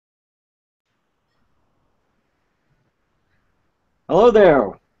Hello there.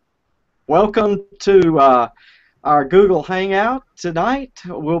 Welcome to our Google Hangout. Tonight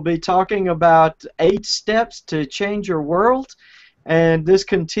we'll be talking about 8 steps to change your world, and this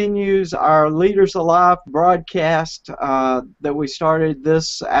continues our Leaders Alive broadcast that we started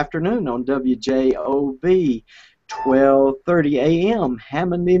this afternoon on WJOB 12:30 a.m.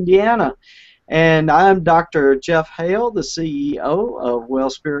 Hammond, Indiana. And I'm Dr. Jeff Hale, the CEO of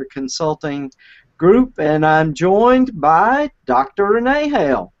WellSpirit Consulting Group, and I'm joined by Dr. Renee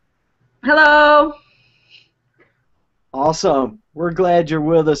Hale. Hello. Awesome. We're glad you're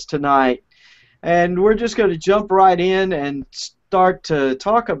with us tonight. And we're just going to jump right in and start to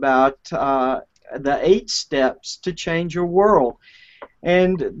talk about the 8 steps to change your world.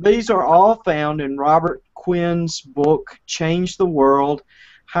 And these are all found in Robert Quinn's book, Change the World: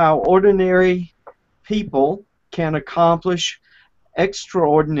 How Ordinary People Can Accomplish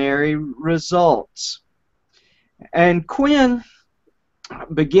Extraordinary Results. And Quinn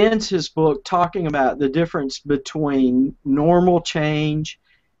begins his book talking about the difference between normal change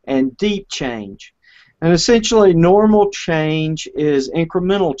and deep change. And essentially, normal change is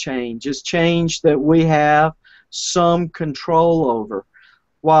incremental change. It's change that we have some control over,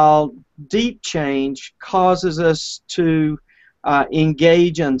 while deep change causes us to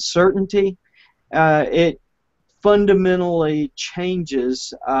engage uncertainty. It fundamentally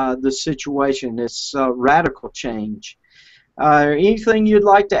changes the situation. It's radical change. Anything you'd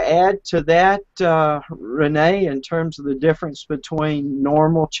like to add to that, Renee, in terms of the difference between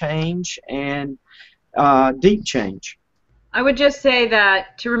normal change and deep change? I would just say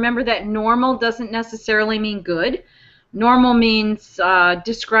that to remember that normal doesn't necessarily mean good. Normal means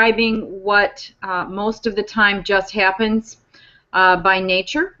describing what most of the time just happens by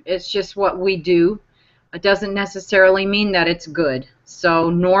nature. It's just what we do. It doesn't necessarily mean that it's good. So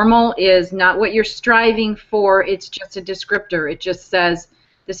normal is not what you're striving for. It's just a descriptor. It just says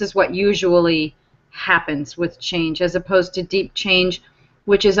this is what usually happens with change, as opposed to deep change,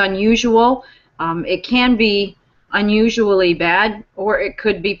 which is unusual. It can be unusually bad, or it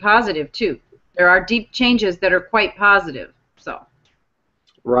could be positive too. There are deep changes that are quite positive. So.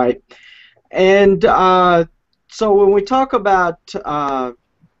 Right. And so when we talk about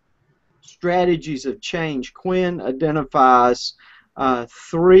strategies of change, Quinn identifies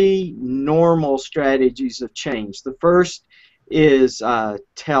 3 normal strategies of change. The first is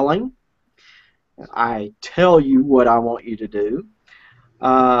telling. I tell you what I want you to do.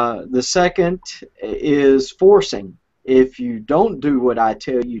 The second is forcing. If you don't do what I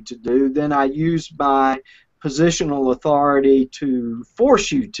tell you to do, then I use my positional authority to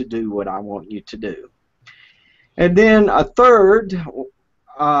force you to do what I want you to do. And then a third,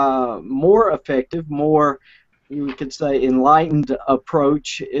 more effective, more, you could say, enlightened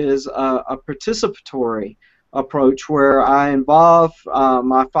approach is a participatory approach, where I involve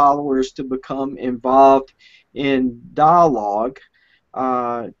my followers to become involved in dialogue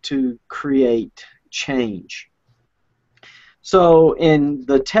to create change. So in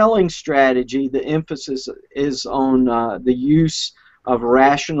the telling strategy, the emphasis is on the use of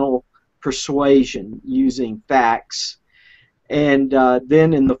rational persuasion using facts. And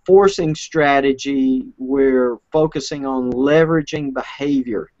then in the forcing strategy, we're focusing on leveraging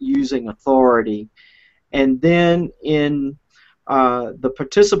behavior using authority. And then in the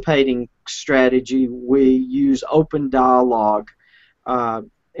participating strategy, we use open dialogue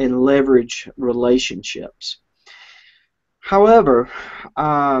and leverage relationships. However,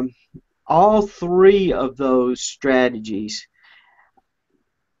 all 3 of those strategies,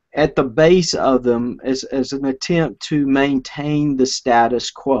 at the base of them is an attempt to maintain the status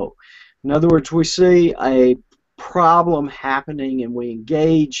quo. In other words, we see a problem happening and we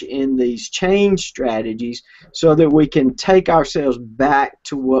engage in these change strategies so that we can take ourselves back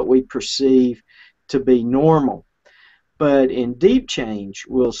to what we perceive to be normal. But in deep change,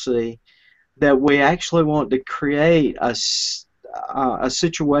 we'll see that we actually want to create a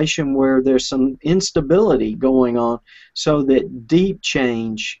situation where there's some instability going on, so that deep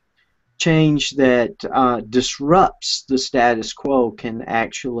change that disrupts the status quo can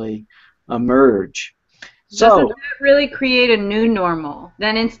actually emerge. Doesn't that really create a new normal?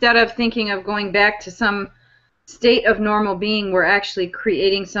 Then instead of thinking of going back to some state of normal being, we're actually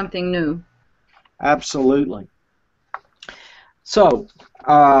creating something new. Absolutely. So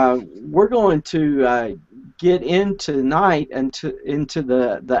we're going to get into tonight into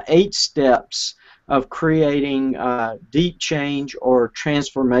the 8 steps of creating deep change or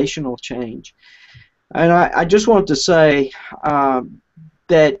transformational change. And I just want to say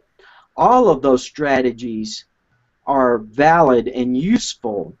that all of those strategies are valid and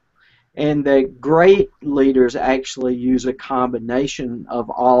useful and that great leaders actually use a combination of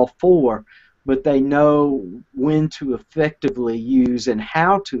all four, but they know when to effectively use and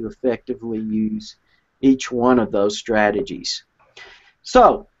how to effectively use each one of those strategies.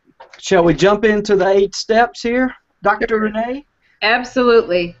 So, shall we jump into the 8 steps here, Dr. Renee?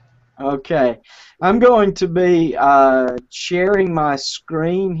 Absolutely. Okay, I'm going to be sharing my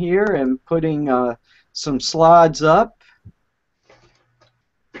screen here and putting some slides up.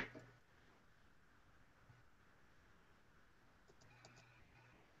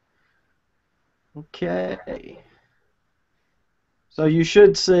 Okay. So you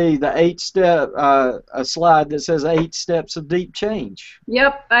should see the 8 step, a slide that says 8 steps of deep change.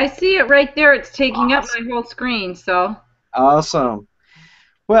 Yep, I see it right there. It's taking up Awesome. my whole screen, so. Awesome.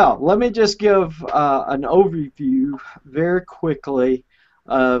 Well, let me just give an overview very quickly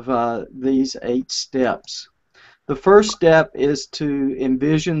of these 8 steps. The first step is to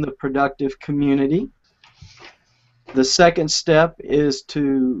envision the productive community. The second step is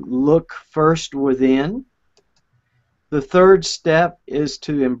to look first within. The third step is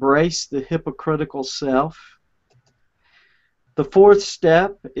to embrace the hypocritical self. The fourth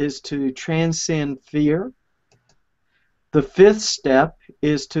step is to transcend fear. The fifth step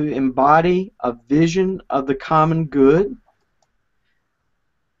is to embody a vision of the common good.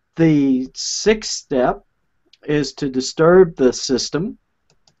 The sixth step is to disturb the system.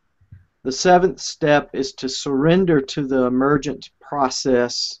 The seventh step is to surrender to the emergent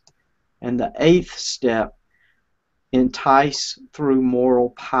process. And the eighth step, entice through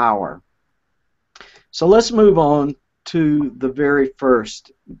moral power. So let's move on to the very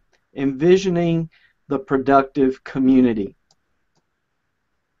first, envisioning the productive community.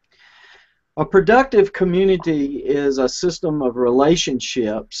 A productive community is a system of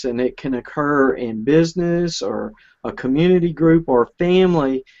relationships, and it can occur in business or a community group or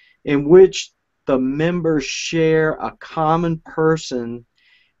family in which the members share a common person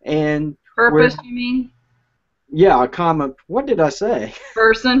and where, Purpose, you mean? yeah, a common, what did I say?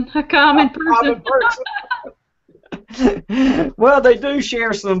 Person, a A common person. common person. Well, they do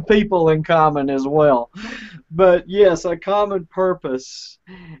share some people in common as well. But yes, a common purpose.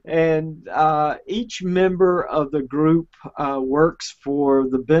 And each member of the group works for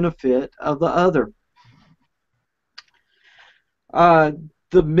the benefit of the other. Uh,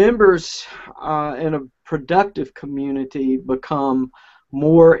 the members in a productive community become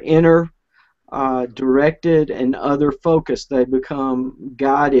more inner directed and other focused. They become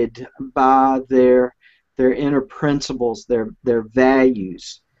guided by their inner principles, their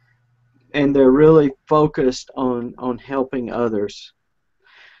values, and they're really focused on helping others.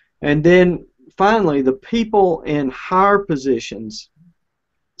 And then finally, the people in higher positions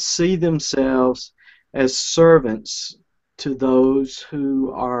see themselves as servants to those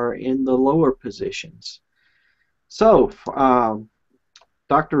who are in the lower positions. So,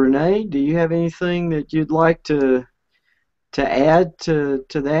 Dr. Renee, do you have anything that you'd like to add to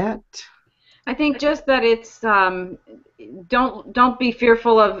that? I think just that it's don't be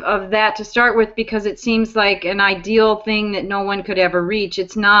fearful of that to start with because it seems like an ideal thing that no one could ever reach.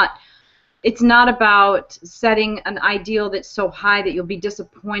 It's not about setting an ideal that's so high that you'll be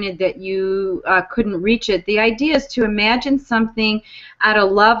disappointed that you couldn't reach it. The idea is to imagine something at a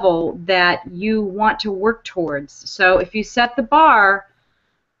level that you want to work towards. So if you set the bar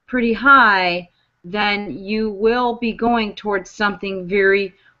pretty high, then you will be going towards something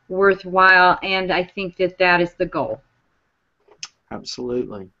very worthwhile, and I think that that is the goal.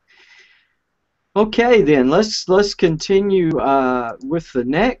 Absolutely. Okay, then let's continue with the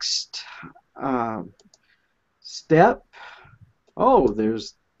next uh, step. Oh,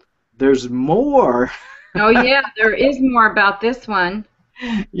 there's more. Oh yeah, there is more about this one.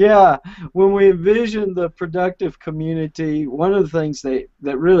 Yeah, when we envision the productive community, one of the things that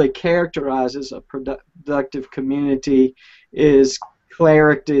really characterizes a productive community is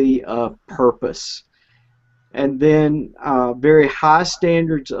clarity of purpose, and then very high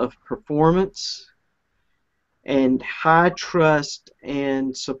standards of performance and high trust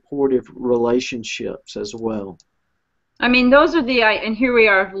and supportive relationships as well. I mean, those are and here we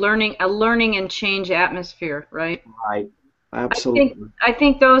are learning a learning and change atmosphere, right? Right, I think absolutely. I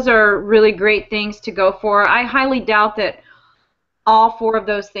think those are really great things to go for. I highly doubt that all four of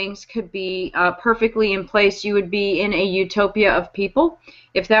those things could be perfectly in place. You would be in a utopia of people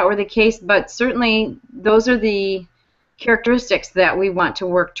if that were the case, but certainly those are the characteristics that we want to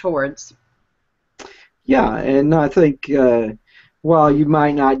work towards. Yeah, and I think while you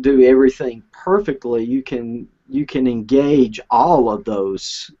might not do everything perfectly, you can engage all of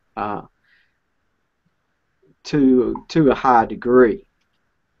those to a high degree.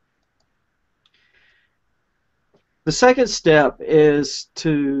 The second step is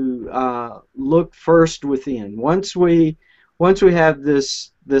to look first within. Once we have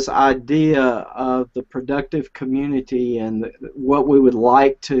this idea of the productive community and what we would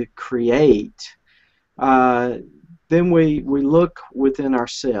like to create, then we look within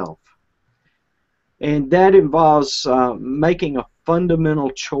ourselves. And that involves making a fundamental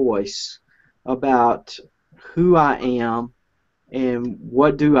choice about who I am and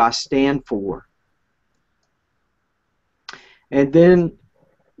what do I stand for. And then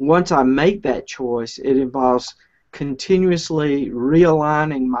once I make that choice, it involves continuously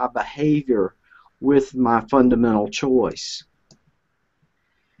realigning my behavior with my fundamental choice.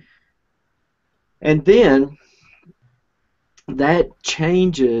 And then that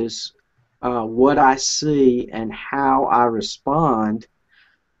changes what I see and how I respond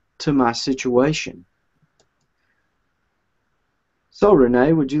to my situation. So,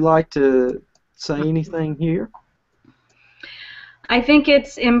 Renee, would you like to say anything here? I think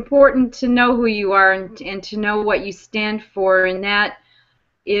it's important to know who you are and to know what you stand for, and that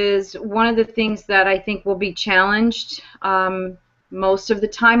is one of the things that I think will be challenged most of the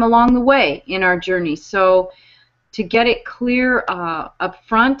time along the way in our journey. So to get it clear up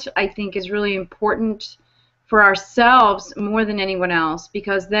front, I think is really important for ourselves more than anyone else,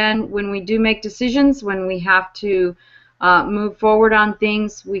 because then when we do make decisions, when we have to move forward on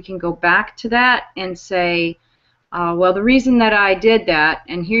things, we can go back to that and say, well, the reason that I did that,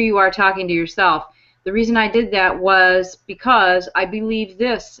 and here you are talking to yourself, the reason I did that was because I believe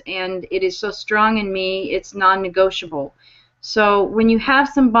this, and it is so strong in me, it's non-negotiable. So when you have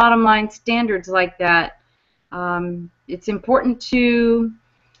some bottom line standards like that, it's important to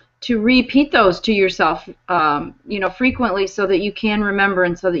repeat those to yourself, frequently, so that you can remember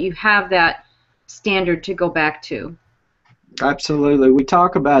and so that you have that standard to go back to. Absolutely. We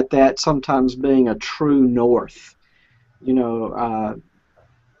talk about that sometimes being a true north,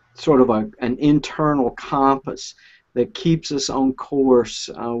 sort of an internal compass that keeps us on course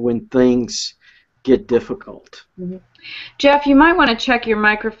when things get difficult. Mm-hmm. Jeff, you might want to check your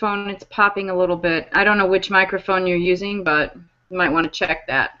microphone. It's popping a little bit. I don't know which microphone you're using, but you might want to check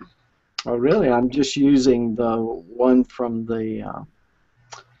that. Oh, really? I'm just using the one from the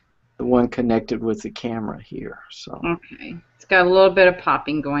one connected with the camera here. So. Okay. It's got a little bit of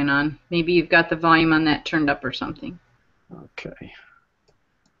popping going on. Maybe you've got the volume on that turned up or something. Okay.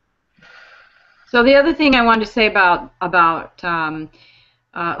 So the other thing I wanted to say about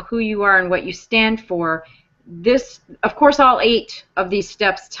who you are and what you stand for, this, of course, all 8 of these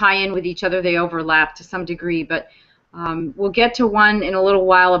steps tie in with each other. They overlap to some degree, but we'll get to one in a little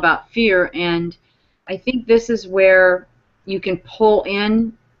while about fear, and I think this is where you can pull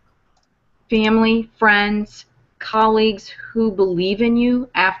in family, friends, colleagues who believe in you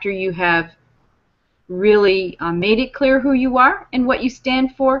after you have really made it clear who you are and what you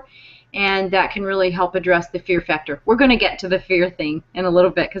stand for, and that can really help address the fear factor. We're going to get to the fear thing in a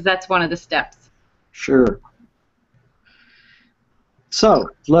little bit because that's one of the steps. Sure. So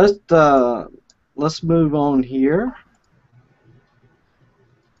let's move on here.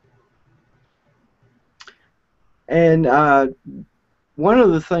 And one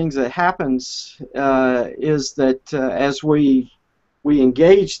of the things that happens is that as we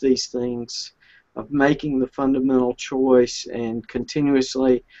engage these things of making the fundamental choice and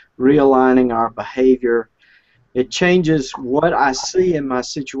continuously realigning our behavior, it changes what I see in my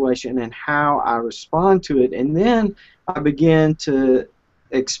situation and how I respond to it, and then I begin to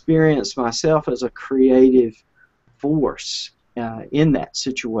experience myself as a creative force in that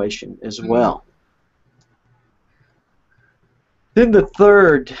situation as well. Then the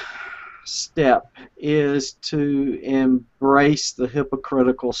third step is to embrace the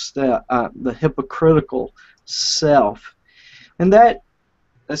hypocritical self, and that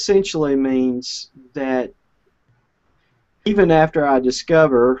essentially means that even after I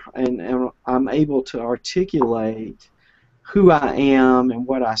discover and I'm able to articulate who I am and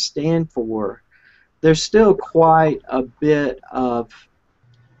what I stand for, there's still quite a bit of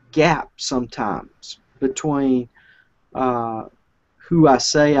gap sometimes between who I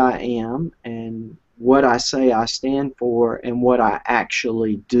say I am and what I say I stand for and what I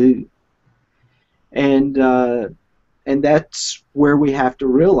actually do. And that's where we have to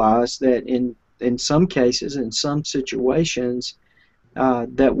realize that in some cases, in some situations,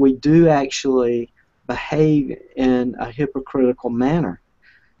 that we do actually behave in a hypocritical manner.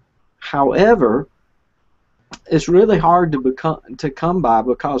 However, it's really hard to come by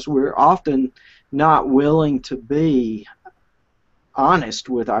because we're often not willing to be honest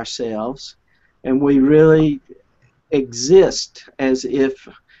with ourselves, and we really exist as if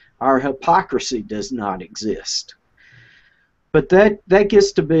our hypocrisy does not exist. But that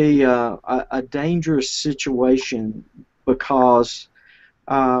gets to be a dangerous situation because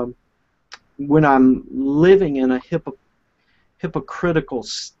um, when I'm living in a hypocritical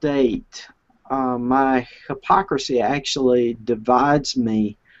state, my hypocrisy actually divides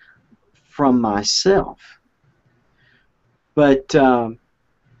me from myself. But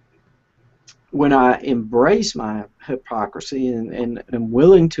when I embrace my hypocrisy and am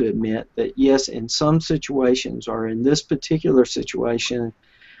willing to admit that, yes, in some situations or in this particular situation,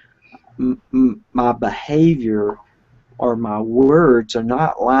 my behavior or my words are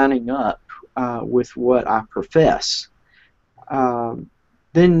not lining up with what I profess, um,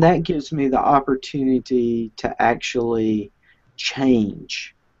 then that gives me the opportunity to actually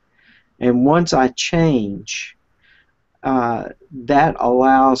change. And once I change, that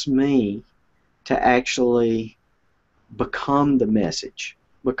allows me to actually become the message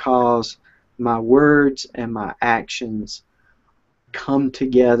because my words and my actions come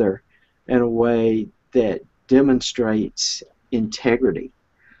together in a way that demonstrates integrity.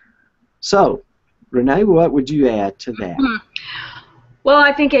 So, Renee, what would you add to that? Well,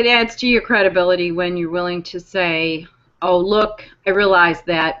 I think it adds to your credibility when you're willing to say, oh, look, I realize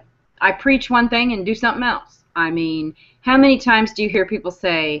that I preach one thing and do something else. I mean, how many times do you hear people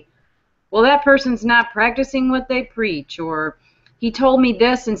say, well, that person's not practicing what they preach, or he told me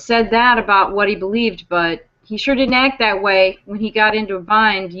this and said that about what he believed, but he sure didn't act that way when he got into a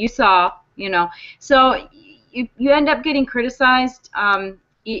bind. You saw, you know. So you end up getting criticized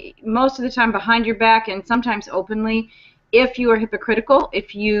most of the time behind your back and sometimes openly if you are hypocritical,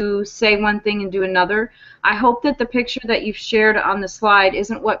 if you say one thing and do another. I hope that the picture that you've shared on the slide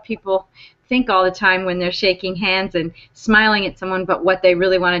isn't what people think all the time when they're shaking hands and smiling at someone, but what they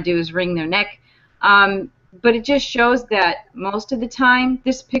really want to do is wring their neck. But it just shows that most of the time,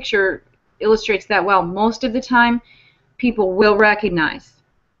 this picture illustrates that well, most of the time people will recognize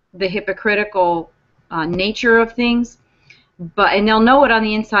the hypocritical nature of things, and they'll know it on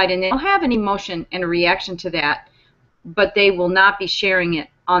the inside, and they'll have an emotion and a reaction to that, but they will not be sharing it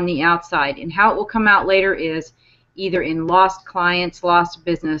on the outside. And how it will come out later is either in lost clients, lost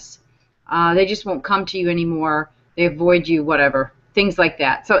business. They just won't come to you anymore. They avoid you, whatever, things like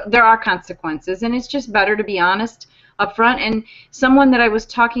that. So there are consequences, and it's just better to be honest up front. And someone that I was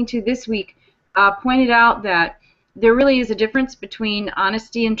talking to this week pointed out that there really is a difference between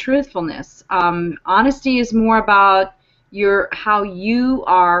honesty and truthfulness. Honesty is more about how you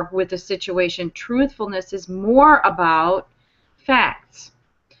are with a situation. Truthfulness is more about facts.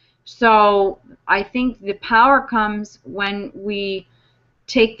 So I think the power comes when we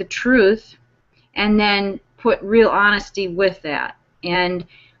take the truth and then put real honesty with that. And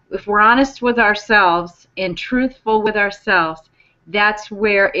if we're honest with ourselves and truthful with ourselves, that's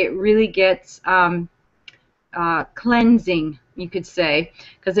where it really gets cleansing, you could say,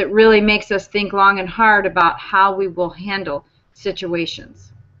 because it really makes us think long and hard about how we will handle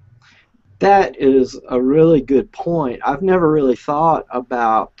situations. That is a really good point. I've never really thought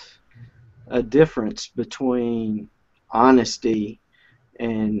about a difference between honesty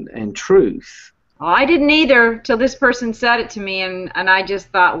and truth. Well, I didn't either till this person said it to me, and I just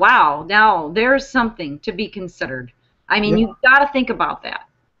thought, wow, now there's something to be considered. I mean, Yeah, you've got to think about that.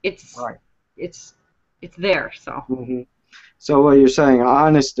 It's right. it's it's there. So hmm So what you're saying,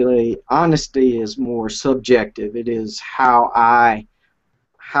 honesty is more subjective. It is how I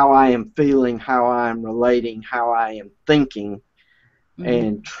am feeling, how I am relating, how I am thinking, mhm.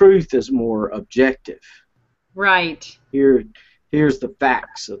 and truth is more objective. Right. Here, here's the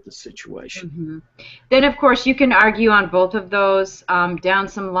facts of the situation. hmm Then, of course, you can argue on both of those down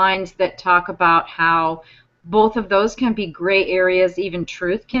some lines that talk about how both of those can be gray areas, even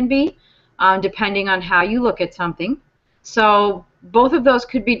truth can be, depending on how you look at something. So both of those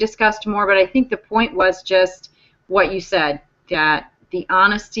could be discussed more, but I think the point was just what you said, that the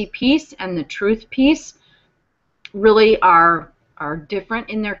honesty piece and the truth piece really are different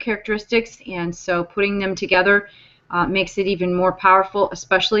in their characteristics, and so putting them together makes it even more powerful,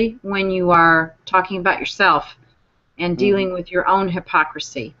 especially when you are talking about yourself and hmm dealing with your own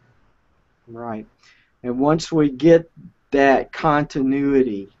hypocrisy. Right. And once we get that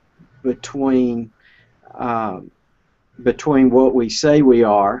continuity between um, between what we say we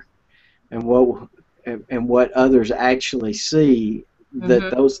are and what others actually see, that hmm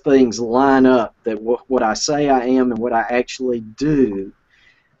those things line up, that what I say I am and what I actually do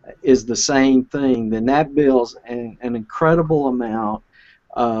is the same thing, then that builds an incredible amount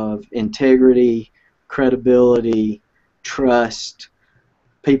of integrity, credibility, trust.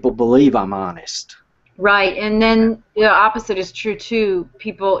 People believe I'm honest. Right, and then the opposite is true too.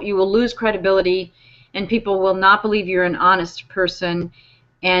 People, you will lose credibility, and people will not believe you're an honest person,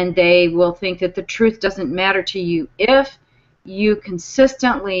 and they will think that the truth doesn't matter to you if you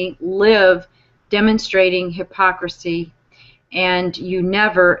consistently live demonstrating hypocrisy and you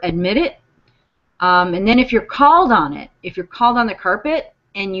never admit it. And then if you're called on it, if you're called on the carpet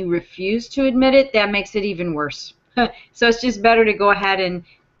and you refuse to admit it, that makes it even worse. So it's just better to go ahead and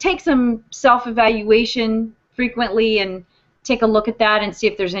take some self-evaluation frequently and take a look at that and see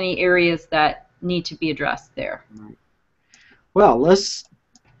if there's any areas that need to be addressed there. Well, let's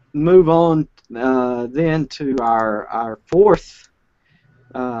move on then to our fourth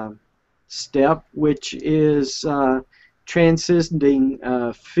step, which is transcending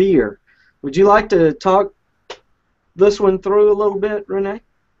fear. Would you like to talk this one through a little bit, Renee?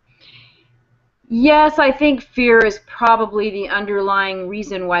 Yes, I think fear is probably the underlying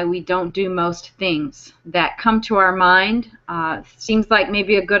reason why we don't do most things that come to our mind. Seems like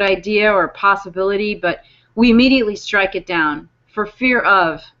maybe a good idea or a possibility, but we immediately strike it down for fear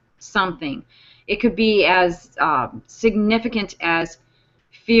of something. It could be as significant as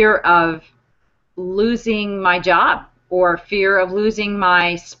fear of losing my job, or fear of losing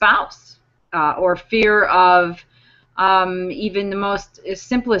my spouse, or fear of even the most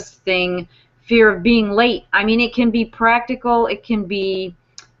simplest thing, fear of being late. I mean, it can be practical, it can be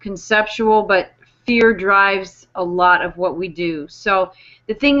conceptual, but fear drives a lot of what we do. So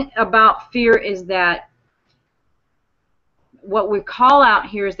the thing about fear is that what we call out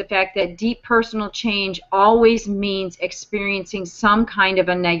here is the fact that deep personal change always means experiencing some kind of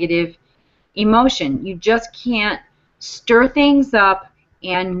a negative emotion. You just can't stir things up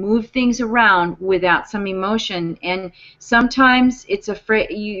and move things around without some emotion. And sometimes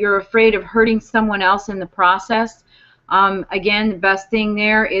you're afraid of hurting someone else in the process. Again, the best thing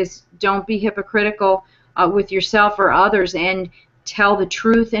there is don't be hypocritical with yourself or others, and tell the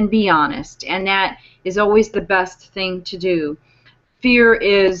truth and be honest. And that is always the best thing to do. Fear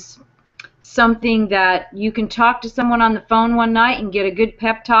is something that you can talk to someone on the phone one night and get a good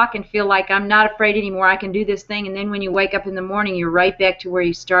pep talk and feel like, I'm not afraid anymore, I can do this thing, and then when you wake up in the morning you're right back to where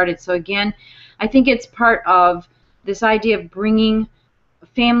you started. So again, I think it's part of this idea of bringing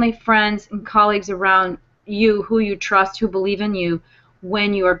family, friends, and colleagues around you who you trust, who believe in you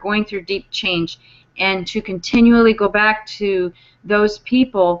when you are going through deep change, and to continually go back to those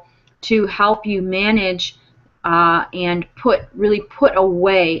people to help you manage and really put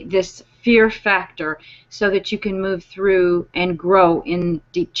away this fear factor so that you can move through and grow in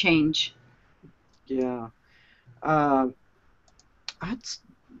deep change. Yeah. I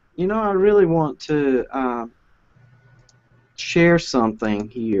really want to share something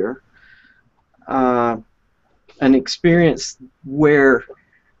here. An experience where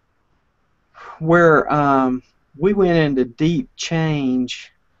we went into deep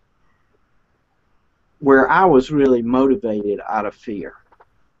change where I was really motivated out of fear.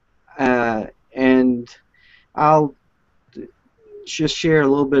 And I'll just share a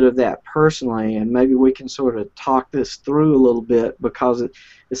little bit of that personally, and maybe we can sort of talk this through a little bit, because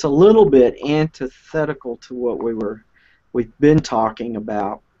it's a little bit antithetical to what we've been talking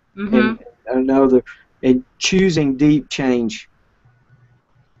about. Mm-hmm. And I know in choosing deep change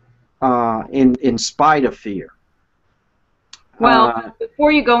in spite of fear. Well,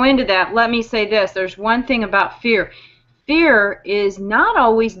 before you go into that, let me say this. There's one thing about fear. Fear is not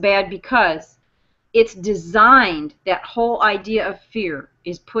always bad because it's designed, that whole idea of fear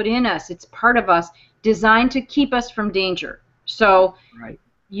is put in us, it's part of us, designed to keep us from danger. So right.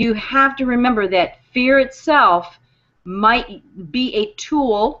 You have to remember that fear itself might be a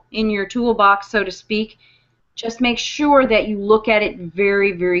tool in your toolbox, so to speak. Just make sure that you look at it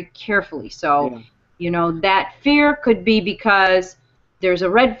very, very carefully. So, that fear could be because there's a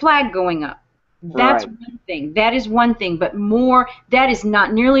red flag going up. That's right. one thing. That is one thing, but that is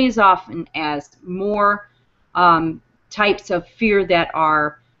not nearly as often as more types of fear that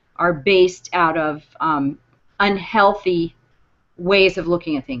are based out of unhealthy ways of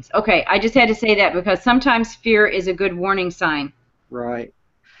looking at things. Okay, I just had to say that because sometimes fear is a good warning sign. Right.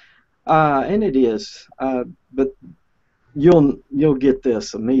 And it is, but you'll get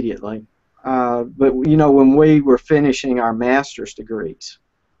this immediately. But when we were finishing our master's degrees,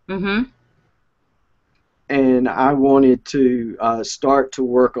 mm-hmm. and I wanted to start to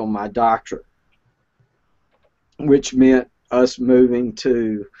work on my doctorate, which meant us moving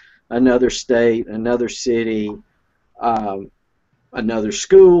to another state, another city, another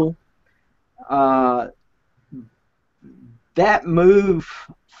school. That move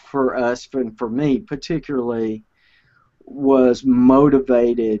for us, and for me particularly, was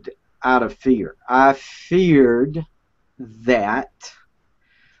motivated out of fear. I feared that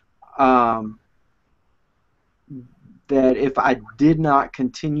that if I did not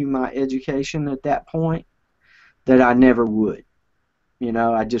continue my education at that point, that I never would.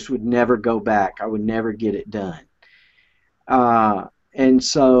 I just would never go back. I would never get it done. And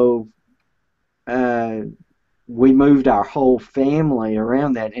so uh, we moved our whole family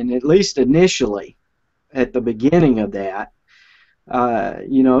around that. And at least initially, at the beginning of that, it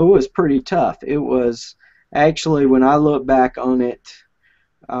was pretty tough. It was actually, when I look back on it,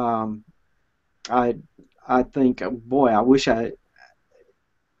 um, I I think, boy, I wish I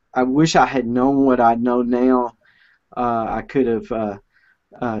had known what I know now. I could have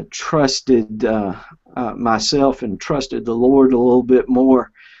trusted myself and trusted the Lord a little bit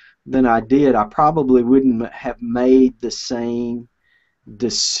more than I did. I probably wouldn't have made the same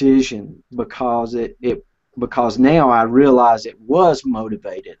decision because now I realize it was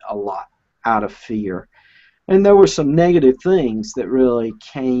motivated a lot out of fear. And there were some negative things that really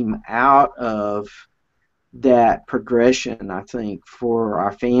came out of that progression, I think, for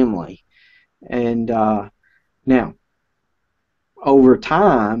our family. And now, over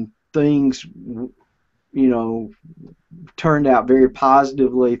time, things, turned out very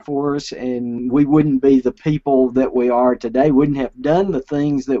positively for us, and we wouldn't be the people that we are today, wouldn't have done the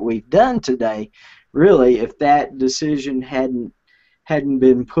things that we've done today, really, if that decision hadn't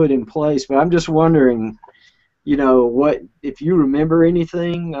been put in place. But I'm just wondering, what if you remember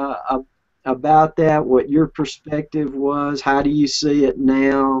anything about that, what your perspective was, how do you see it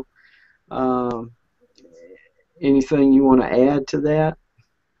now? Um, Anything you want to add to that?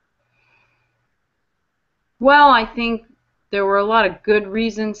 Well, I think there were a lot of good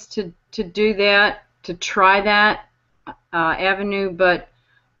reasons to do that, to try that avenue, but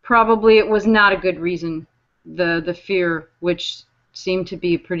probably it was not a good reason. The fear, which seemed to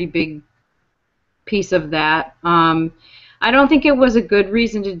be a pretty big piece of that. I don't think it was a good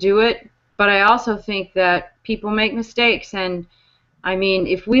reason to do it, but I also think that people make mistakes. And I mean,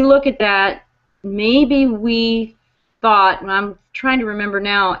 if we look at that, maybe we thought, and I'm trying to remember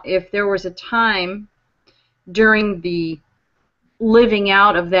now, if there was a time during the living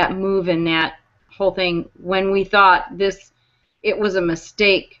out of that move and that whole thing when we thought it was a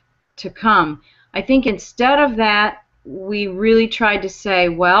mistake to come. I think instead of that, we really tried to say,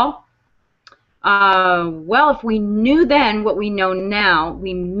 if we knew then what we know now,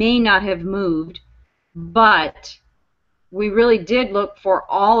 we may not have moved, but we really did look for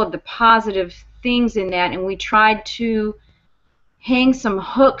all of the positive things in that, and we tried to hang some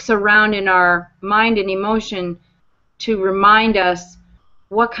hooks around in our mind and emotion to remind us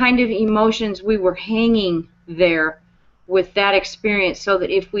what kind of emotions we were hanging there with that experience, so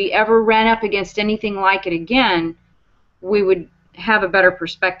that if we ever ran up against anything like it again, we would have a better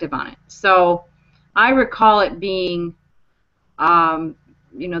perspective on it. So I recall it being, the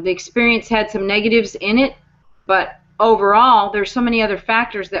experience had some negatives in it, but overall, there's so many other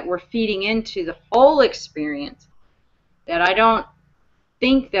factors that were feeding into the whole experience that I don't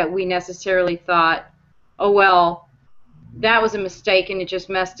think that we necessarily thought, oh, well, that was a mistake and it just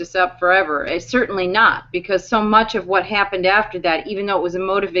messed us up forever. It's certainly not, because so much of what happened after that, even though it was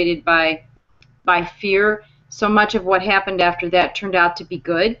motivated by fear, so much of what happened after that turned out to be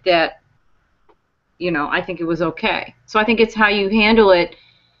good that, I think it was okay. So I think it's how you handle it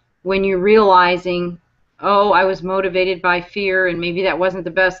when you're realizing, oh, I was motivated by fear and maybe that wasn't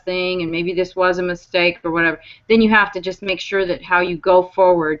the best thing and maybe this was a mistake or whatever. Then you have to just make sure that how you go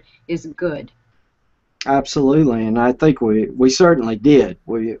forward is good. Absolutely, and I think we certainly did.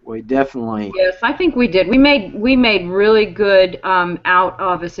 We definitely. Yes, I think we did. We made really good out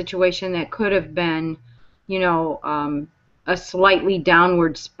of a situation that could have been, a slightly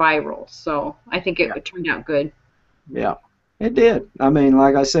downward spiral. So I think Yeah, it turned out good. yeah, it did. I mean,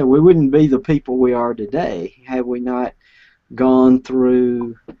 like I said, we wouldn't be the people we are today had we not gone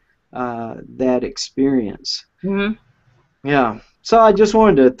through that experience. Hmm. Yeah. So I just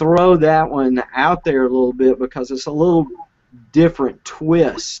wanted to throw that one out there a little bit because it's a little different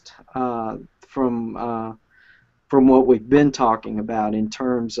twist from what we've been talking about in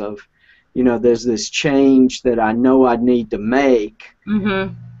terms of, there's this change that I know I need to make, Hmm.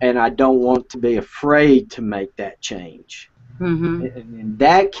 and I don't want to be afraid to make that change. Hmm. And in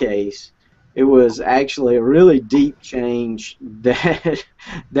that case, it was actually a really deep change that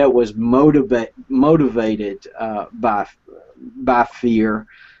that was motivated by fear,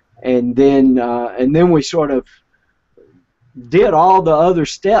 and then we sort of did all the other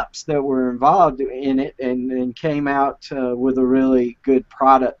steps that were involved in it, and came out with a really good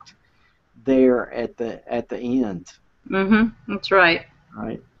product there at the end. Hmm. That's right.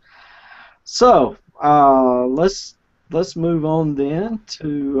 Right. So let's move on then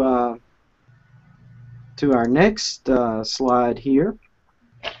to our next slide here.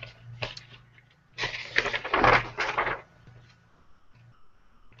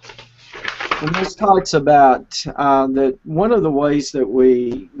 And this talks about that one of the ways that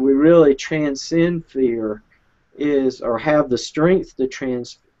we really transcend fear is, or have the strength to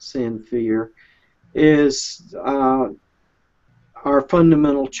transcend fear, is our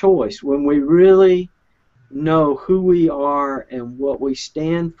fundamental choice. When we really know who we are and what we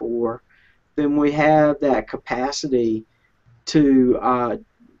stand for, then we have that capacity to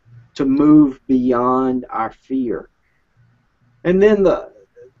move beyond our fear. And then the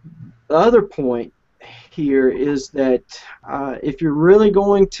other point here is that if you're really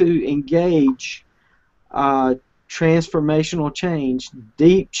going to engage transformational change,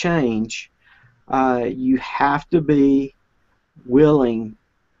 deep change, you have to be willing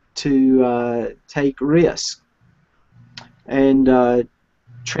to take risks. And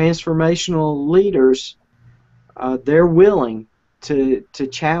transformational leaders, they're willing to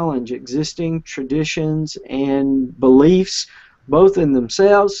challenge existing traditions and beliefs, both in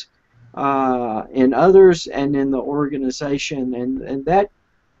themselves, in others, and in the organization. And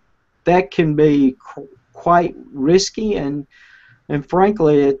that can be quite risky, and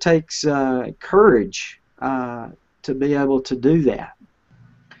frankly, it takes courage to be able to do that.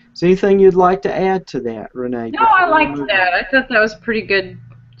 Is there anything you'd like to add to that, Renee? No, I liked that. I thought that was a pretty good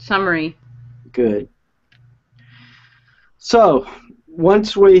summary. Good. So,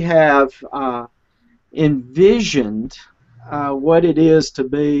 once we have envisioned what it is to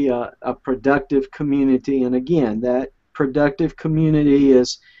be a productive community, and again, that productive community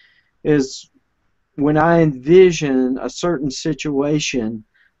is when I envision a certain situation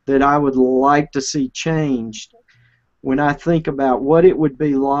that I would like to see changed, when I think about what it would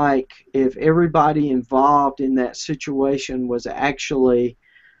be like if everybody involved in that situation was actually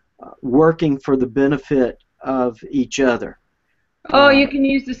working for the benefit of each other. Oh, you can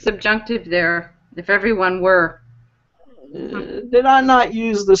use the subjunctive there, if everyone were. Did I not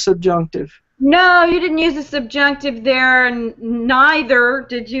use the subjunctive? No, you didn't use the subjunctive there, and neither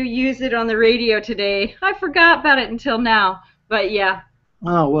did you use it on the radio today. I forgot about it until now, but yeah.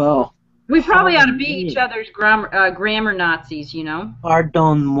 Oh, well. We probably ought to be each other's grammar Nazis, you know.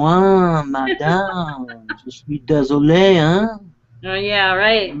 Pardonne-moi, madame. Je suis désolé, hein? Oh, yeah,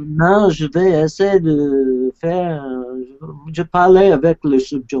 right. Non, je vais essayer de faire... Je parlais avec le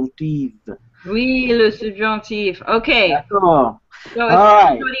subjonctif. Oui, le subjonctif. Okay. D'accord. So if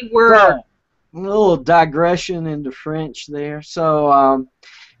everybody were... So, a little digression into French there. So,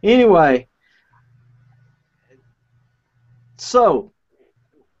 anyway. So...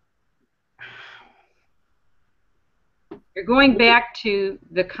 You're going back to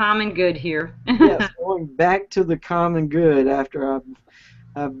the common good here. Yes, going back to the common good after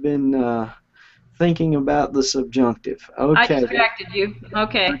I've been thinking about the subjunctive. Okay. I distracted you.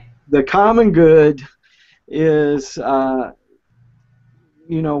 Okay. The common good is, you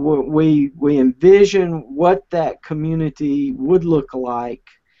know, we envision what that community would look like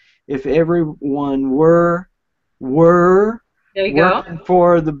if everyone were working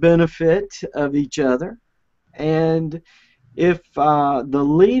for the benefit of each other. And if the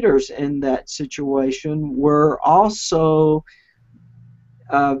leaders in that situation were also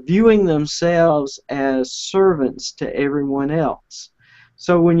viewing themselves as servants to everyone else.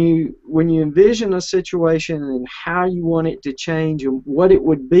 So when you envision a situation and how you want it to change and what it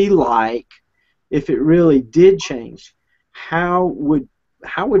would be like if it really did change, how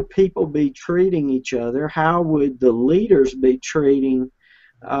would people be treating each other? How would the leaders be treating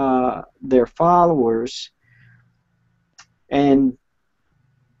their followers? And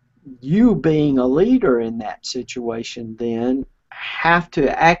you being a leader in that situation then have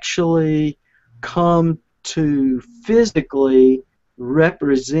to actually come to physically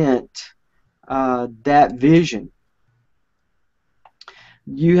represent that vision.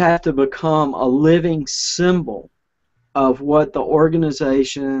 You have to become a living symbol of what the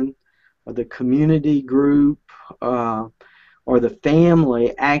organization or the community group or the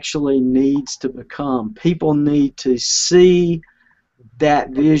family actually needs to become. People need to see that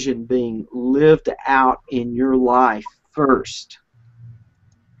vision being lived out in your life first.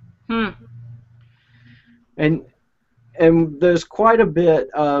 And there's quite a bit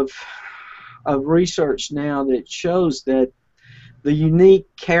of research now that shows that the unique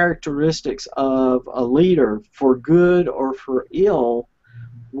characteristics of a leader, for good or for ill,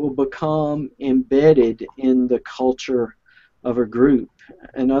 will become embedded in the culture of a group.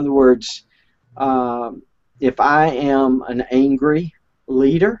 In other words, if I am an angry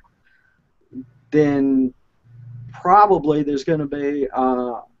leader, then probably there's going to be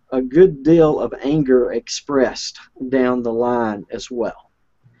a good deal of anger expressed down the line as well.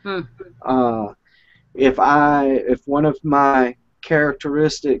 Hmm. Uh, if one of my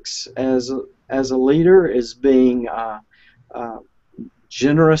characteristics as a leader is being uh,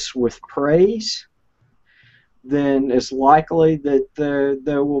 generous with praise, then it's likely that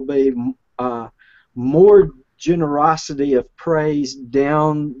there will be more generosity of praise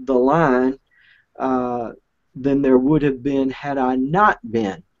down the line uh, than there would have been had I not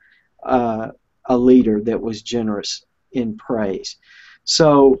been a leader that was generous in praise.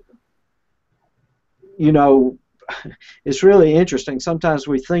 So, you know, it's really interesting. Sometimes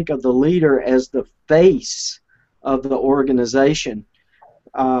we think of the leader as the face of the organization,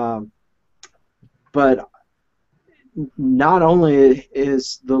 uh, but not only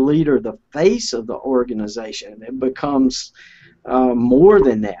is the leader the face of the organization, it becomes more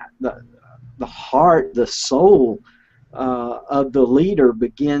than that. The heart, the soul of the leader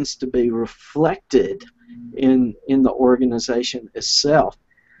begins to be reflected in the organization itself.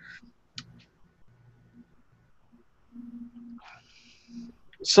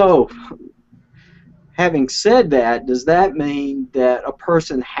 So, having said that, does that mean that a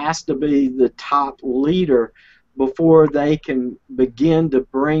person has to be the top leader before they can begin to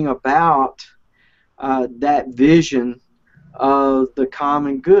bring about that vision of the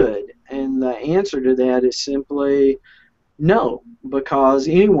common good? And the answer to that is simply no, because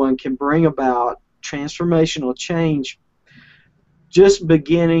anyone can bring about transformational change just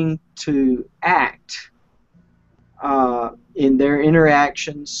beginning to act in their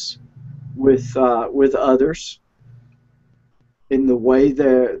interactions with others, in the way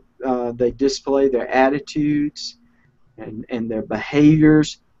they display their attitudes and their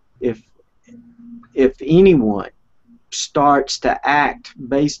behaviors. If if anyone starts to act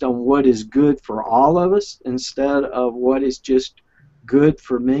based on what is good for all of us instead of what is just good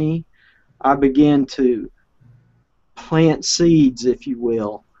for me, I begin to plant seeds, if you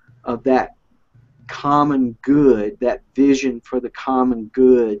will, of that common good, that vision for the common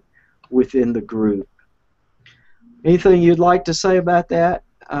good within the group. Anything you'd like to say about that,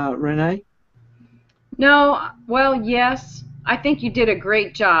 Renee? No, well, yes. I think you did a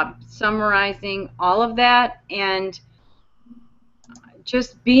great job summarizing all of that and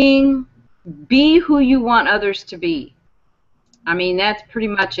just be who you want others to be. I mean, that's pretty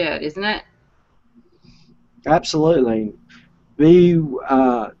much it, isn't it? Absolutely. Be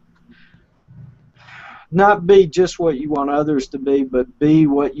Not be just what you want others to be, but be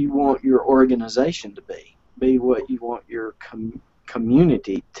what you want your organization to be. Be what you want your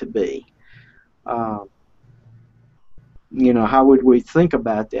community to be. Um, how would we think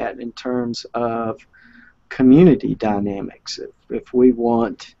about that in terms of community dynamics? If we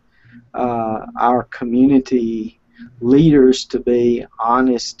want our community leaders to be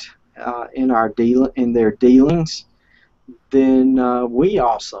honest in their dealings, then we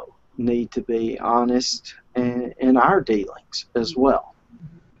also need to be honest in our dealings as well.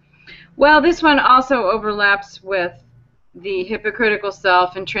 Well, this one also overlaps with the hypocritical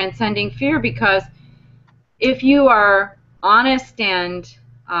self and transcending fear because if you are honest and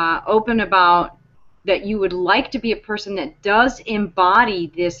open about that you would like to be a person that does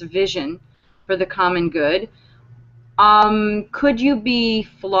embody this vision for the common good, could you be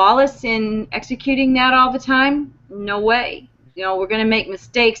flawless in executing that all the time? No way. We're going to make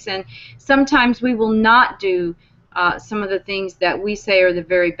mistakes, and sometimes we will not do some of the things that we say are the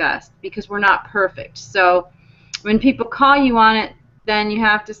very best because we're not perfect. So when people call you on it, then you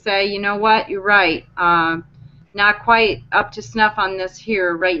have to say, you know what, you're right. Not quite up to snuff on this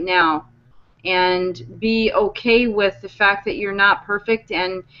here right now. And be okay with the fact that you're not perfect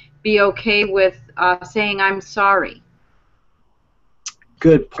and be okay with saying, I'm sorry.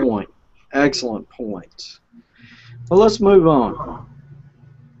 Good point. Excellent points. Well, let's move on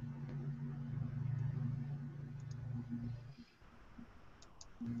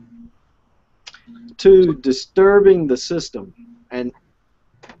to disturbing the system. And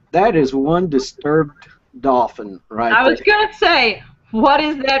that is one disturbed dolphin right I there. was going to say, what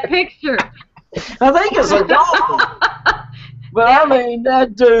is that picture? I think it's a dolphin. But I mean,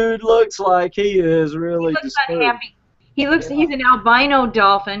 that dude looks like he is really He looks disturbed. unhappy. He's an albino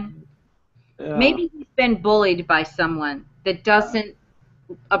dolphin. Yeah, Maybe he's been bullied by someone that doesn't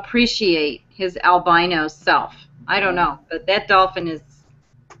appreciate his albino self. I don't know, but that dolphin is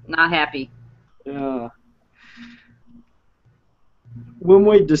not happy. yeah. When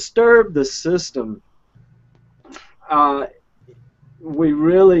we disturb the system, uh, we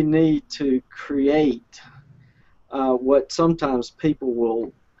really need to create what sometimes people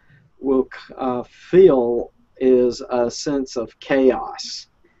will feel is a sense of chaos.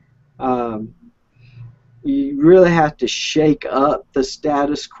 Um, you really have to shake up the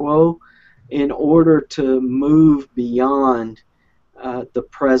status quo in order to move beyond the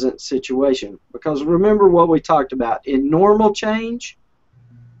present situation. Because remember what we talked about. In normal change,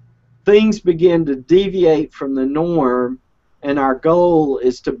 things begin to deviate from the norm, and our goal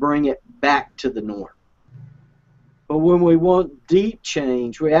is to bring it back to the norm. But when we want deep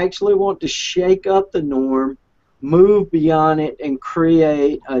change, we actually want to shake up the norm, move beyond it, and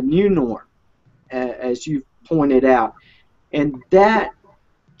create a new norm, as you've pointed out. And that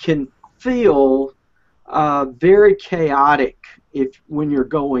can feel very chaotic when you're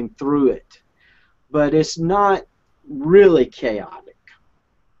going through it. But it's not really chaotic.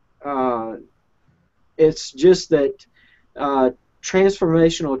 Uh, it's just that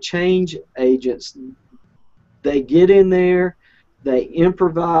transformational change agents, they get in there, they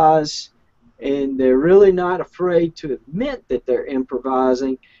improvise, and they're really not afraid to admit that they're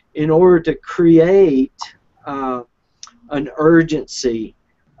improvising in order to create uh, an urgency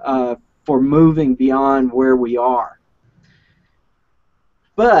for moving beyond where we are.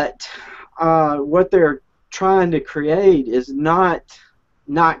 But what they're trying to create is not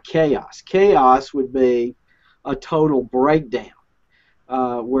chaos. Chaos would be a total breakdown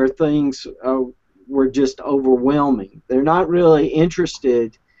where things were just overwhelming. They're not really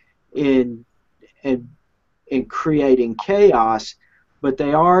interested in, in in creating chaos, but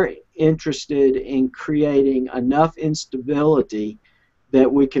they are interested in creating enough instability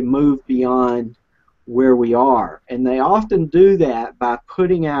that we can move beyond where we are. And they often do that by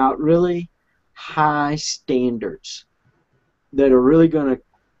putting out really high standards that are really going to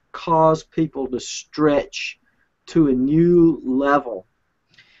cause people to stretch to a new level.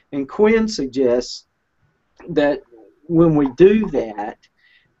 And Quinn suggests that when we do that,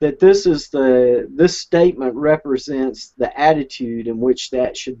 that this statement represents the attitude in which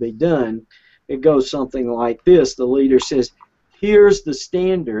that should be done. It goes something like this. The leader says, here's the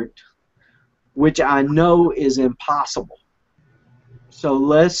standard which I know is impossible. So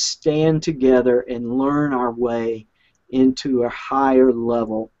let's stand together and learn our way into a higher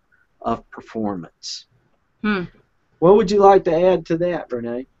level of performance. What would you like to add to that,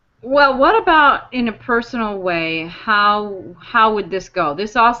 Renee? Well, what about in a personal way? How would this go?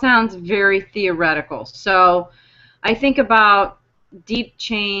 This all sounds very theoretical. So I think about deep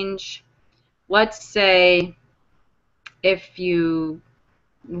change. Let's say if you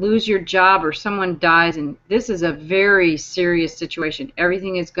lose your job or someone dies, and this is a very serious situation.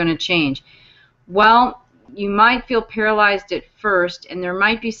 Everything is going to change. Well, you might feel paralyzed at first, and there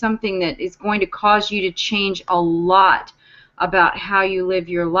might be something that is going to cause you to change a lot about how you live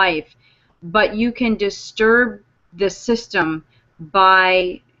your life. But you can disturb the system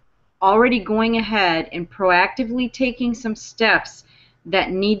by already going ahead and proactively taking some steps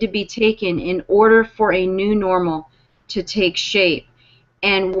that need to be taken in order for a new normal to take shape.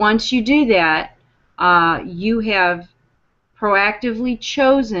 And once you do that, you have proactively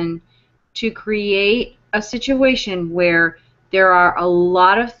chosen to create a situation where there are a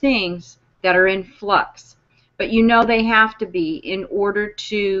lot of things that are in flux, but you know they have to be in order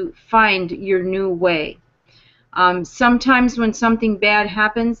to find your new way. Sometimes when something bad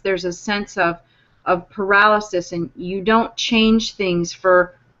happens, there's a sense of paralysis, and you don't change things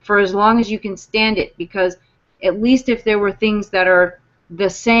for as long as you can stand it, because at least if there were things that are the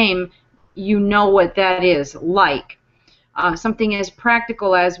same, you know what that is like. Something as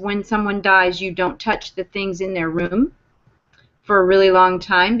practical as when someone dies, you don't touch the things in their room for a really long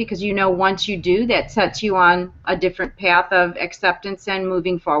time, because you know once you do, that sets you on a different path of acceptance and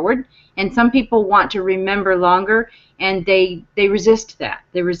moving forward. And some people want to remember longer, and they resist that.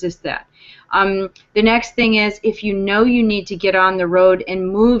 They resist that. The next thing is, if you know you need to get on the road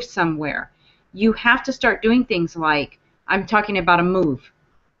and move somewhere, you have to start doing things like, I'm talking about a move,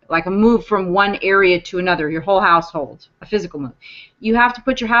 like a move from one area to another, your whole household, a physical move. You have to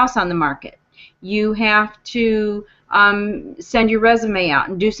put your house on the market. You have to send your resume out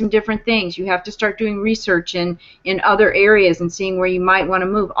and do some different things. You have to start doing research in other areas and seeing where you might want to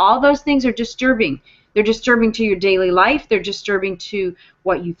move. All those things are disturbing. They're disturbing to your daily life. They're disturbing to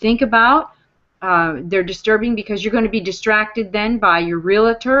what you think about. They're disturbing because you're going to be distracted then by your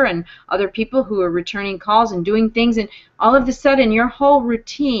realtor and other people who are returning calls and doing things, and all of a sudden your whole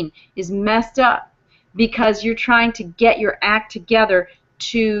routine is messed up because you're trying to get your act together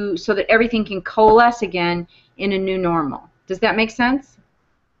so that everything can coalesce again in a new normal. Does that make sense?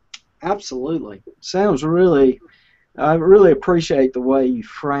 Absolutely. Sounds really, I really appreciate the way you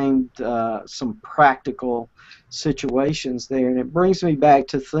framed some practical situations there. And it brings me back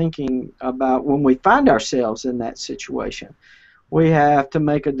to thinking about when we find ourselves in that situation. we have to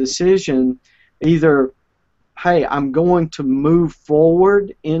make a decision, either, hey, I'm going to move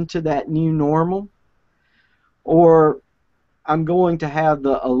forward into that new normal, or I'm going to have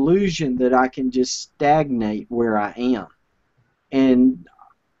the illusion that I can just stagnate where I am. And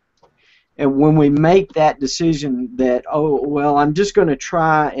when we make that decision that, oh, well, I'm just going to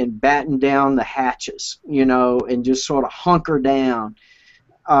try and batten down the hatches, and just sort of hunker down,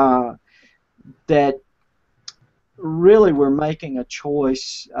 that really we're making a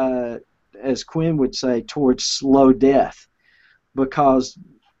choice, as Quinn would say, towards slow death. Because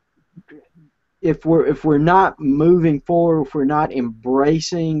if we're not moving forward, if we're not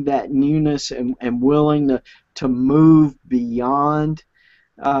embracing that newness and willing to move beyond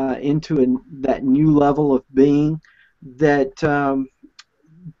into that new level of being, that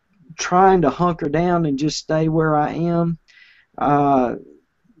trying to hunker down and just stay where I am,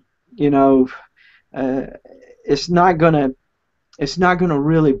 you know, it's not gonna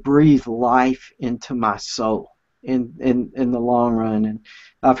really breathe life into my soul in the long run. And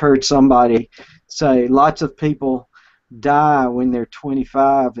I've heard somebody say lots of people die when they're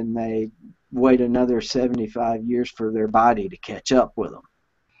 25 and they wait another 75 years for their body to catch up with them.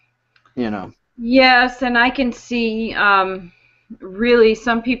 Yes, and I can see really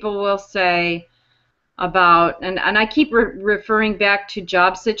some people will say about, and I keep referring back to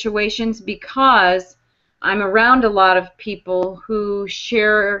job situations because I'm around a lot of people who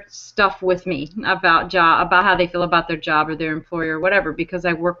share stuff with me about how they feel about their job or their employer or whatever, because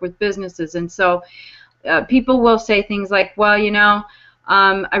I work with businesses. And so people will say things like, well,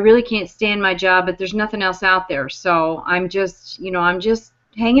 I really can't stand my job, but there's nothing else out there, so I'm just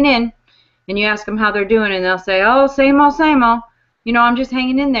hanging in. And you ask them how they're doing, and they'll say, oh, same old, same old. I'm just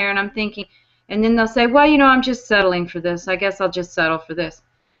hanging in there. And I'm thinking, and then they'll say, well, I'm just settling for this. I guess I'll just settle for this.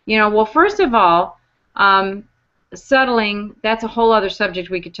 Well, first of all, settling, that's a whole other subject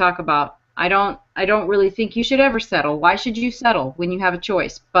we could talk about. I don't really think you should ever settle. Why should you settle when you have a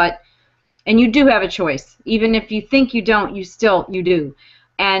choice? And you do have a choice. Even if you think you don't, you do.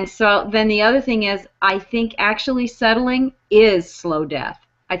 And so then the other thing is, I think actually settling is slow death.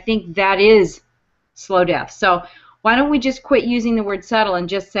 I think that is slow death. So why don't we just quit using the word settle and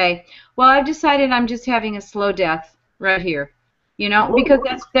just say, well, I've decided I'm just having a slow death right here,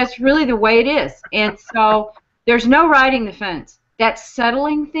 because that's really the way it is. And so there's no riding the fence. That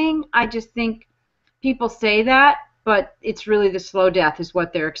settling thing, I just think people say that, but it's really the slow death is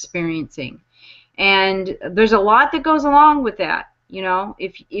what they're experiencing. And there's a lot that goes along with that.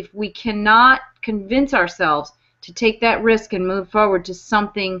 If we cannot convince ourselves to take that risk and move forward to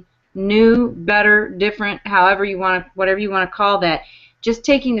something new, better, different, whatever you want to call that, just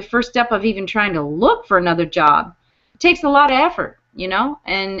taking the first step of even trying to look for another job, it takes a lot of effort,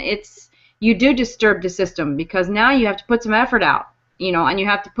 and you do disturb the system, because now you have to put some effort out, and you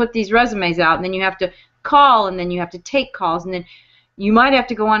have to put these resumes out, and then you have to call, and then you have to take calls, and then you might have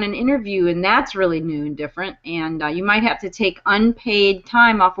to go on an interview, and that's really new and different, and you might have to take unpaid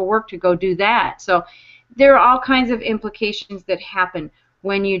time off of work to go do that. So there are all kinds of implications that happen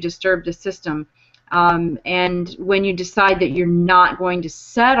when you disturb the system, and when you decide that you're not going to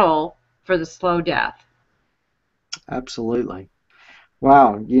settle for the slow death. Absolutely.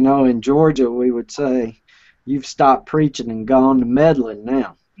 Wow, in Georgia we would say, you've stopped preaching and gone to meddling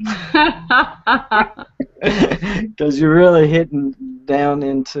now. Because you're really hitting down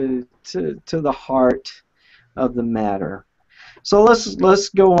into the heart of the matter. So let's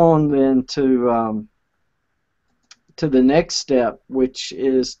go on then to the next step, which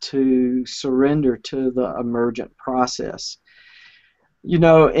is to surrender to the emergent process.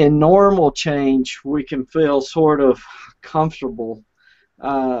 In normal change, we can feel sort of comfortable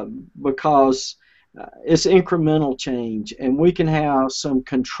because it's incremental change, and we can have some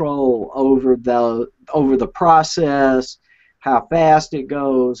control over the process, how fast it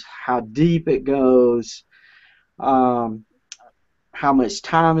goes, how deep it goes, how much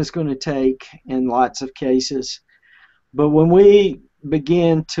time it's going to take in lots of cases. But when we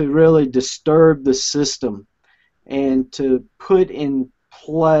begin to really disturb the system and to put in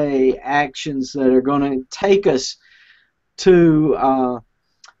play actions that are going to take us to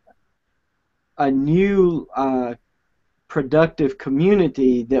a new productive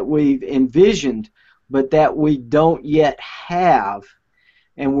community that we've envisioned, but that we don't yet have,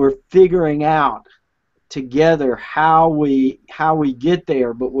 and we're figuring out together how we get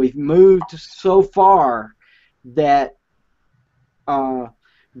there, but we've moved so far that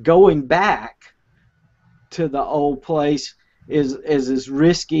going back to the old place is as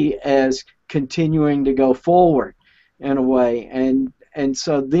risky as continuing to go forward in a way. And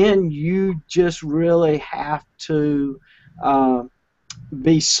so then you just really have to uh,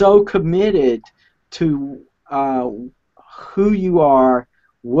 be so committed to who you are,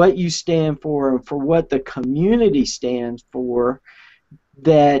 what you stand for, and for what the community stands for,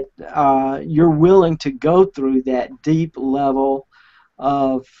 that you're willing to go through that deep level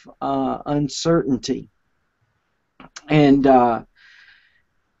of uncertainty. And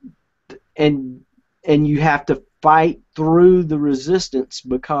and and you have to fight through the resistance,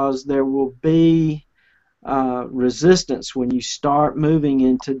 because there will be resistance when you start moving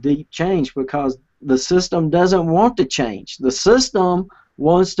into deep change, because the system doesn't want to change. The system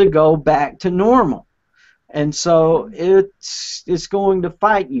wants to go back to normal. And so it's going to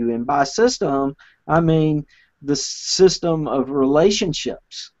fight you. And by system, I mean the system of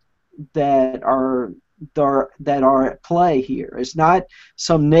relationships that are at play here. It's not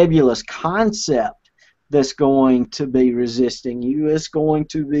some nebulous concept that's going to be resisting you. It's going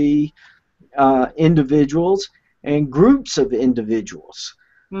to be individuals and groups of individuals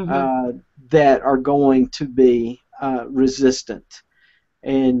Mm-hmm. uh, that are going to be resistant.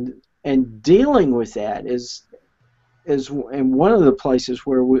 And dealing with that is in one of the places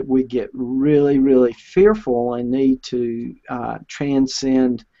where we get really, really fearful and need to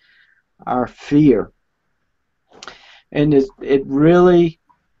transcend our fear. And it really,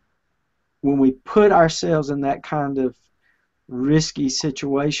 when we put ourselves in that kind of risky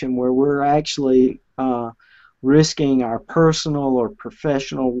situation where we're actually risking our personal or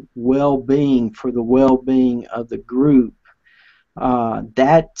professional well-being for the well-being of the group,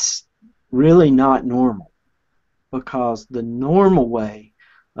 that's really not normal, because the normal way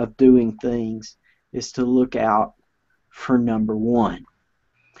of doing things is to look out for number one.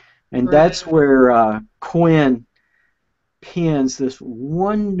 And Right. that's where Quinn pens this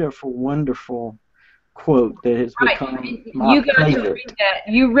wonderful, wonderful quote that has Right. become And my you got to read favorite. that.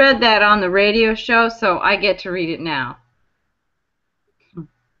 You read that on the radio show, so I get to read it now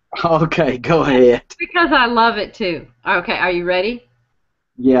Okay, go ahead. because I love it too. Okay, are you ready?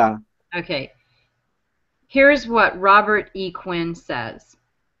 Yeah, Okay. Here's what Robert E. Quinn says.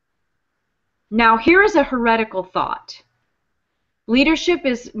 Now, here is a heretical thought. Leadership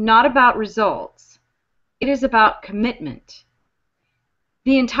is not about results. It is about commitment.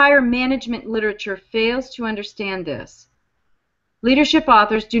 The entire management literature fails to understand this. Leadership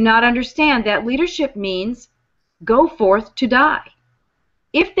authors do not understand that leadership means go forth to die.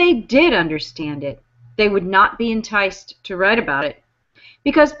 If they did understand it, they would not be enticed to write about it,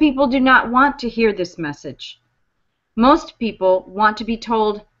 because people do not want to hear this message. Most people want to be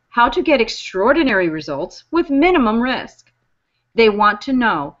told how to get extraordinary results with minimum risk. They want to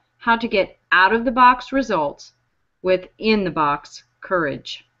know how to get out of the box results with in the box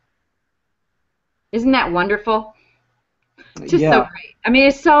courage. Isn't that wonderful? It's just so yeah. great. I mean,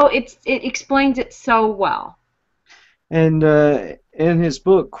 it explains it so well. And in his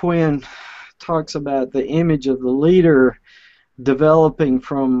book, Quinn talks about the image of the leader developing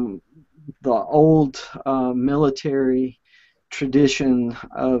from the old military tradition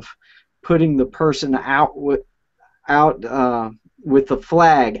of putting the person out with the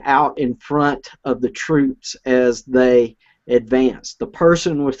flag out in front of the troops as they advanced. The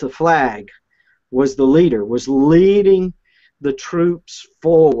person with the flag was the leader, was leading the troops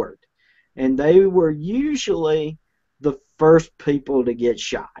forward, and they were usually the first people to get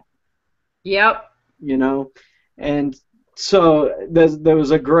shot, Yep. you know. And so there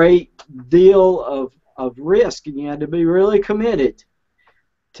was a great deal of risk, and you had to be really committed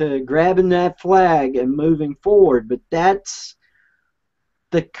to grabbing that flag and moving forward. But that's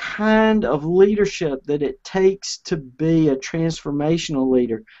the kind of leadership that it takes to be a transformational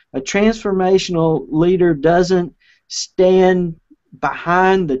leader. A transformational leader doesn't stand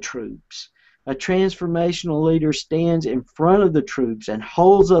behind the troops. A transformational leader stands in front of the troops and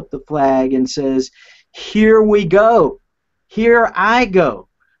holds up the flag and says, "Here we go. Here I go.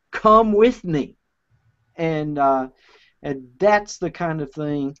 Come with me." And that's the kind of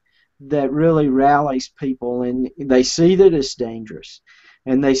thing that really rallies people, and they see that it's dangerous,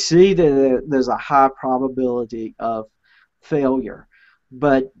 and they see that there's a high probability of failure,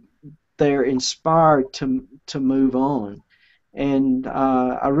 but they're inspired to move on. And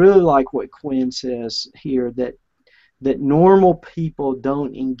I really like what Quinn says here, that normal people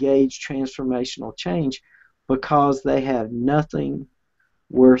don't engage transformational change because they have nothing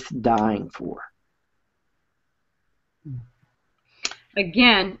worth dying for.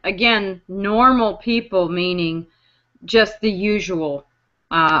 Again, normal people meaning just the usual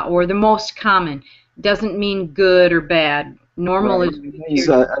or the most common. Doesn't mean good or bad. Normal Right. is It what means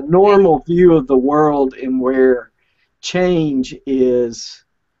appears. a normal view of the world, in where change is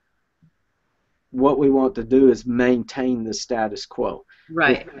what we want to do is maintain the status quo.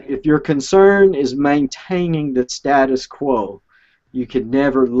 Right. If your concern is maintaining the status quo, you can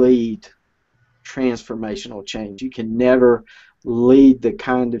never lead transformational change. You can never lead the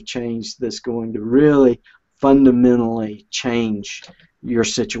kind of change that's going to really fundamentally change your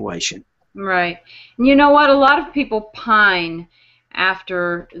situation. Right. And you know what? A lot of people pine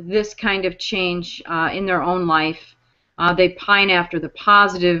after this kind of change in their own life. They pine after the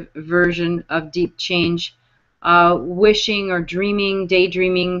positive version of deep change, wishing or dreaming,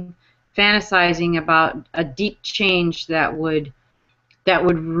 daydreaming, fantasizing about a deep change that would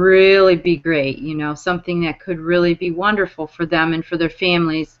really be great, something that could really be wonderful for them and for their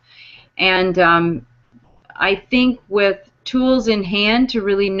families. And I think with tools in hand to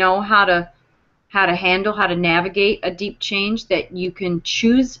really know how to handle, how to navigate a deep change, that you can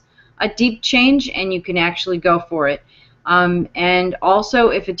choose a deep change and you can actually go for it. And also,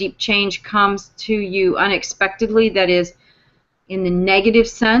 if a deep change comes to you unexpectedly, that is in the negative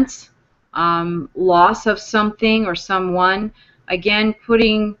sense, loss of something or someone, again,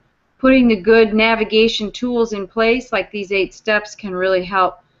 putting the good navigation tools in place, like these 8 steps, can really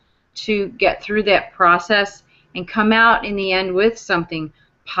help to get through that process and come out in the end with something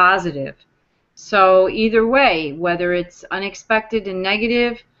positive. So either way, whether it's unexpected and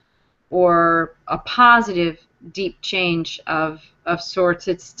negative or a positive deep change of sorts,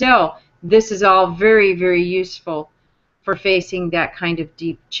 it's still, this is all very, very useful for facing that kind of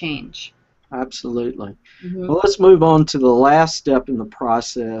deep change. Absolutely. Hmm. Well, let's move on to the last step in the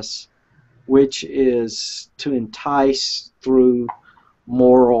process, which is to entice through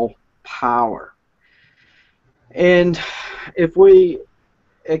moral power. And if we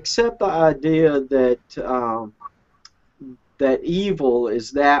accept the idea that evil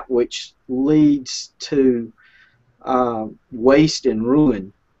is that which leads to waste and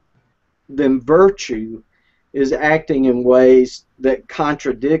ruin, then virtue is acting in ways that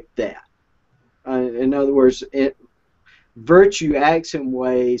contradict that. In other words, virtue acts in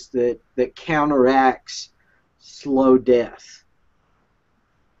ways that counteracts slow death.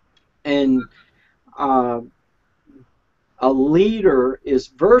 And uh, a leader is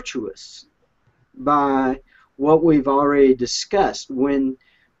virtuous by what we've already discussed. When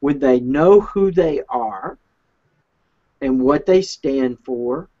they know who they are and what they stand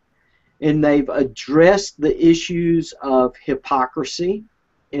for, and they've addressed the issues of hypocrisy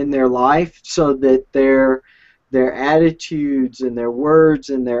in their life so that their attitudes and their words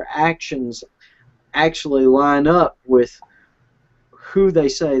and their actions actually line up with who they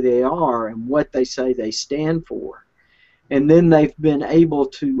say they are and what they say they stand for. And then they've been able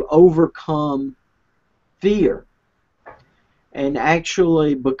to overcome fear and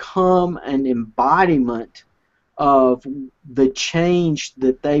actually become an embodiment of the change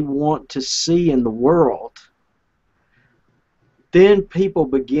that they want to see in the world. Then people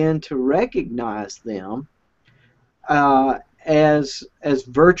begin to recognize them as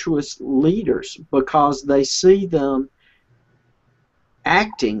virtuous leaders because they see them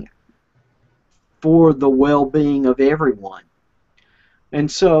acting for the well-being of everyone. And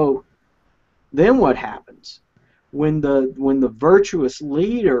so then what happens when the virtuous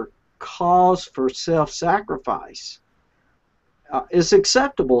leader calls for self-sacrifice? It's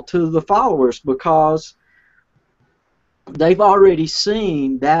acceptable to the followers because they've already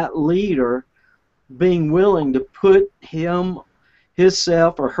seen that leader being willing to put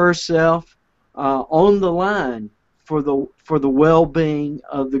himself or herself on the line for the well-being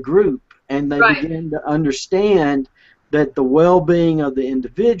of the group, and they Right. begin to understand that the well-being of the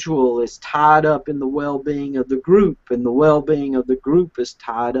individual is tied up in the well-being of the group, and the well-being of the group is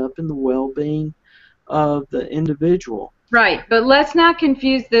tied up in the well-being of the individual. Right, but let's not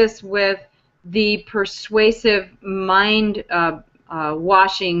confuse this with the persuasive mind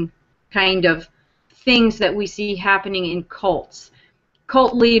washing kind of things that we see happening in cults.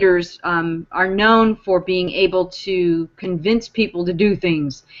 Cult leaders are known for being able to convince people to do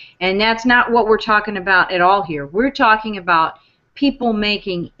things, and that's not what we're talking about at all here. We're talking about people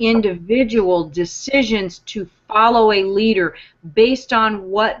making individual decisions to follow a leader based on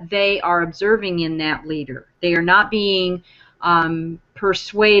what they are observing in that leader. They are not being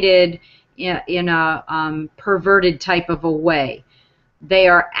persuaded in a perverted type of a way. They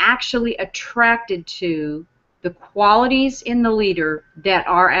are actually attracted to the qualities in the leader that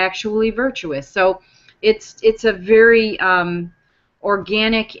are actually virtuous. So it's a very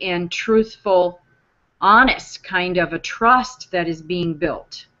organic and truthful, honest kind of a trust that is being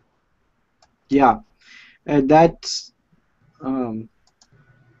built. Yeah, and that's um,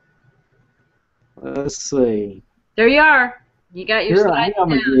 let's see. There you are. You got your Here I slides am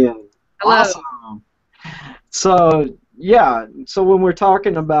down. again. Hello. Awesome. So, yeah, so when we're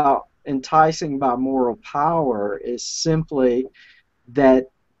talking about enticing by moral power, is simply that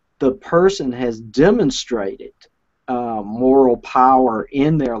the person has demonstrated moral power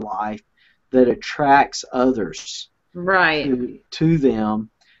in their life that attracts others Right. to them,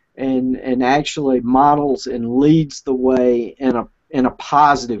 and actually models and leads the way in a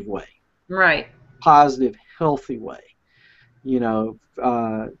positive way, Right. positive, healthy way,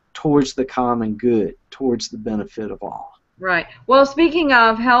 towards the common good, towards the benefit of all. Right. Well, speaking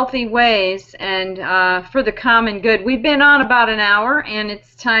of healthy ways and for the common good, we've been on about an hour, and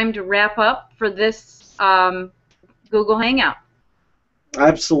it's time to wrap up for this Google Hangout.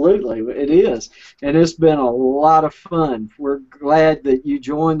 Absolutely, it is. And it's been a lot of fun. We're glad that you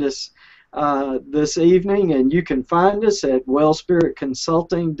joined us this evening, and you can find us at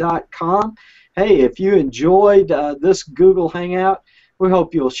wellspiritconsulting.com. Hey, if you enjoyed this Google Hangout, we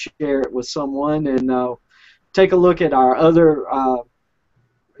hope you'll share it with someone, and take a look at our other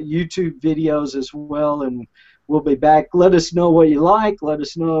YouTube videos as well, and we'll be back. Let us know what you like, let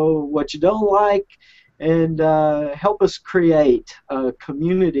us know what you don't like, and help us create a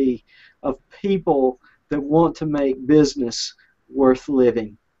community of people that want to make business worth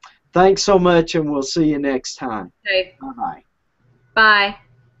living. Thanks so much, and we'll see you next time. Okay. Bye-bye. Bye.